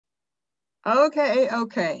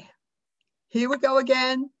Okay. Here we go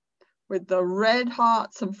again with the red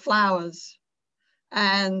hearts and flowers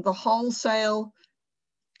and the wholesale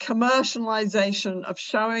commercialization of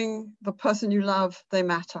showing the person you love they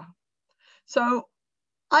matter. So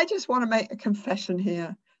I just want to make a confession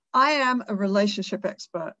here. I am a relationship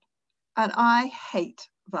expert and I hate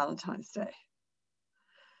Valentine's Day.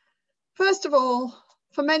 First of all,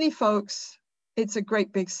 for many folks, it's a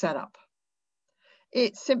great big setup.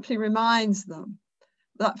 It simply reminds them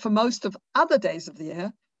that for most of other days of the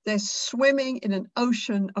year, they're swimming in an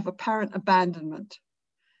ocean of apparent abandonment.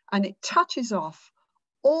 And it touches off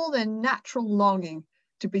all their natural longing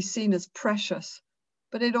to be seen as precious,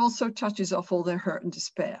 but it also touches off all their hurt and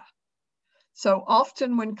despair. So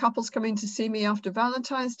often when couples come in to see me after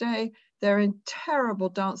Valentine's Day, they're in terrible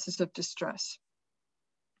dances of distress.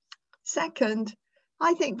 Second,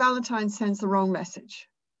 I think Valentine sends the wrong message.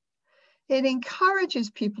 It encourages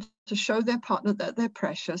people to show their partner that they're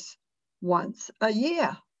precious once a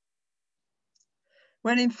year.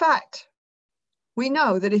 When in fact, we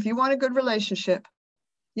know that if you want a good relationship,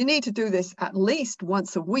 you need to do this at least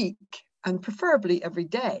once a week and preferably every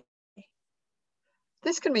day.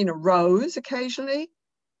 This can mean a rose occasionally,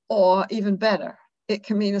 or even better, it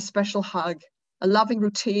can mean a special hug, a loving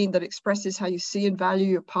routine that expresses how you see and value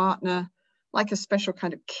your partner, like a special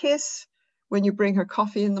kind of kiss when you bring her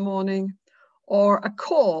coffee in the morning, or a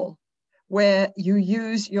call where you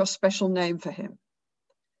use your special name for him.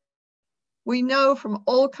 We know from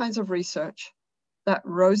all kinds of research that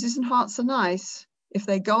roses and hearts are nice if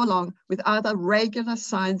they go along with other regular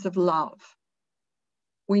signs of love.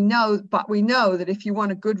 We know that if you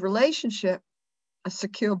want a good relationship, a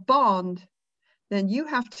secure bond, then you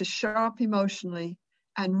have to show up emotionally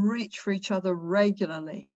and reach for each other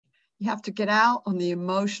regularly. You have to get out on the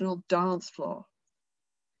emotional dance floor.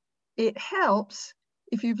 It helps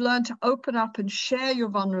if you've learned to open up and share your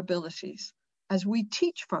vulnerabilities, as we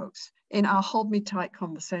teach folks in our Hold Me Tight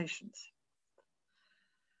conversations.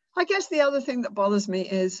 I guess the other thing that bothers me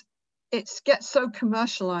is it gets so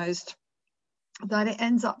commercialized that it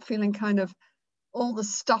ends up feeling kind of, all the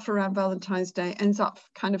stuff around Valentine's Day ends up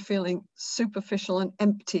kind of feeling superficial and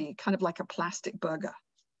empty, kind of like a plastic burger.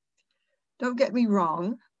 Don't get me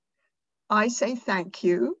wrong. I say thank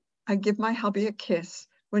you and give my hubby a kiss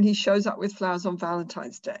when he shows up with flowers on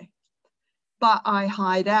Valentine's Day. But I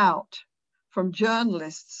hide out from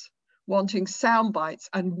journalists wanting sound bites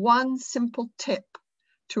and one simple tip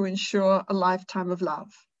to ensure a lifetime of love.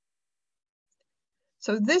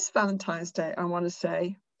 So this Valentine's Day, I want to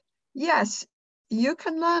say, yes, you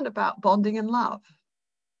can learn about bonding and love.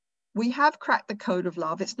 We have cracked the code of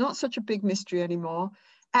love. It's not such a big mystery anymore.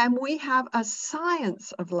 And we have a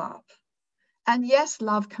science of love. And yes,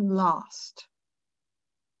 love can last.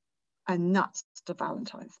 And nuts to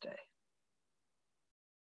Valentine's Day.